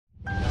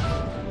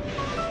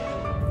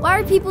Why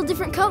are people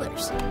different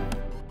colors?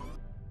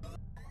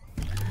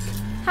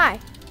 Hi,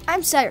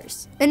 I'm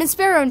Cyrus, an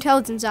Inspero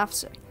intelligence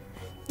officer.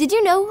 Did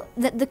you know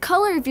that the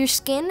color of your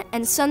skin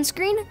and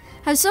sunscreen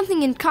have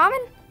something in common?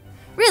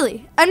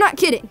 Really, I'm not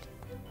kidding.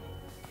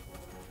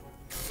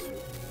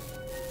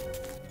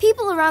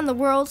 People around the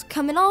world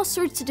come in all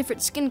sorts of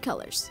different skin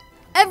colors.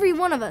 Every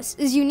one of us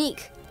is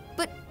unique.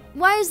 But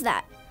why is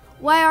that?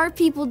 Why are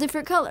people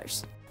different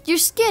colors? Your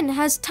skin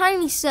has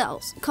tiny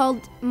cells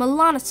called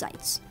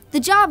melanocytes. The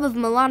job of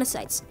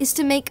melanocytes is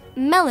to make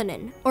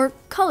melanin, or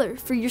color,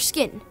 for your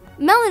skin.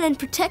 Melanin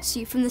protects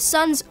you from the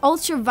sun's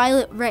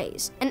ultraviolet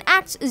rays and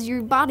acts as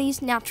your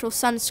body's natural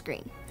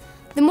sunscreen.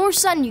 The more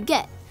sun you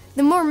get,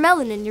 the more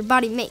melanin your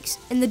body makes,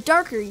 and the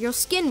darker your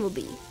skin will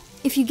be.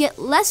 If you get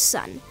less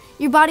sun,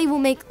 your body will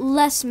make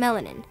less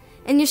melanin,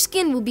 and your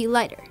skin will be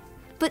lighter.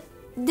 But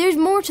there's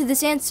more to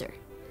this answer.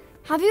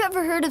 Have you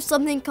ever heard of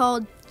something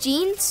called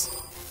genes?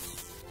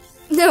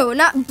 No,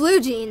 not blue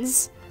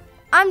jeans.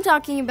 I'm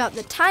talking about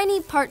the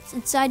tiny parts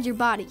inside your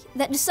body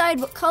that decide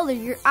what color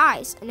your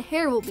eyes and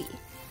hair will be,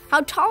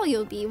 how tall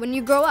you'll be when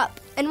you grow up,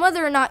 and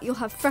whether or not you'll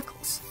have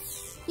freckles.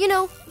 You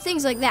know,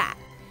 things like that.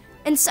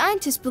 And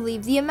scientists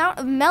believe the amount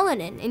of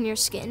melanin in your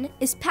skin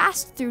is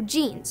passed through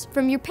genes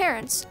from your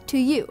parents to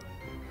you.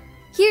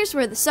 Here's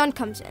where the sun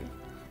comes in.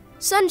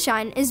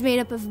 Sunshine is made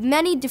up of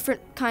many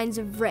different kinds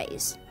of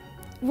rays.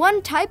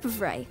 One type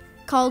of ray,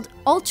 called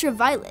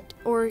ultraviolet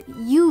or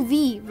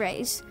UV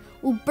rays,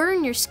 will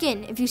burn your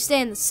skin if you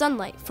stay in the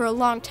sunlight for a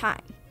long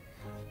time.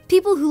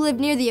 People who live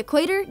near the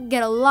equator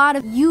get a lot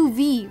of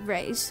UV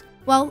rays,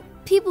 while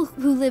people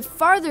who live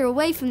farther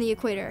away from the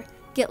equator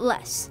get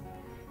less.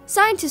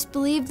 Scientists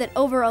believe that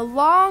over a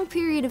long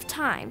period of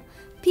time,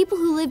 people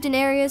who lived in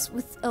areas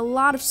with a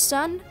lot of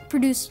sun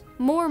produced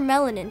more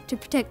melanin to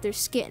protect their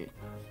skin.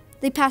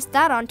 They passed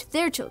that on to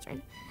their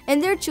children,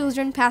 and their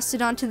children passed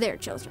it on to their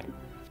children.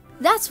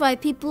 That's why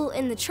people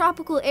in the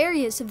tropical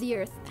areas of the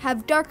earth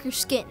have darker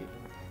skin.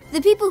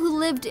 The people who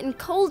lived in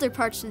colder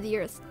parts of the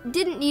earth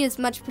didn't need as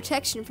much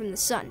protection from the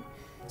sun,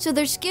 so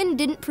their skin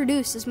didn't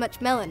produce as much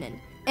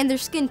melanin, and their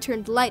skin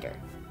turned lighter.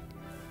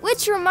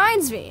 Which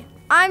reminds me,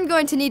 I'm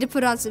going to need to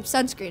put on some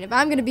sunscreen if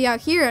I'm going to be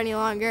out here any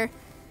longer.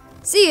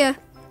 See ya!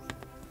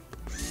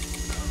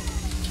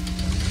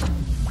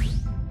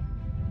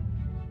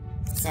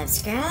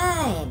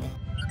 Subscribe,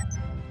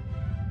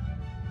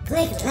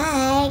 click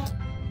like,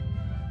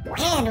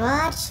 and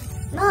watch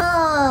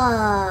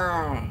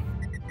more.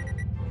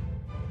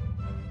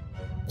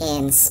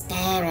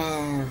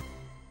 Inspero.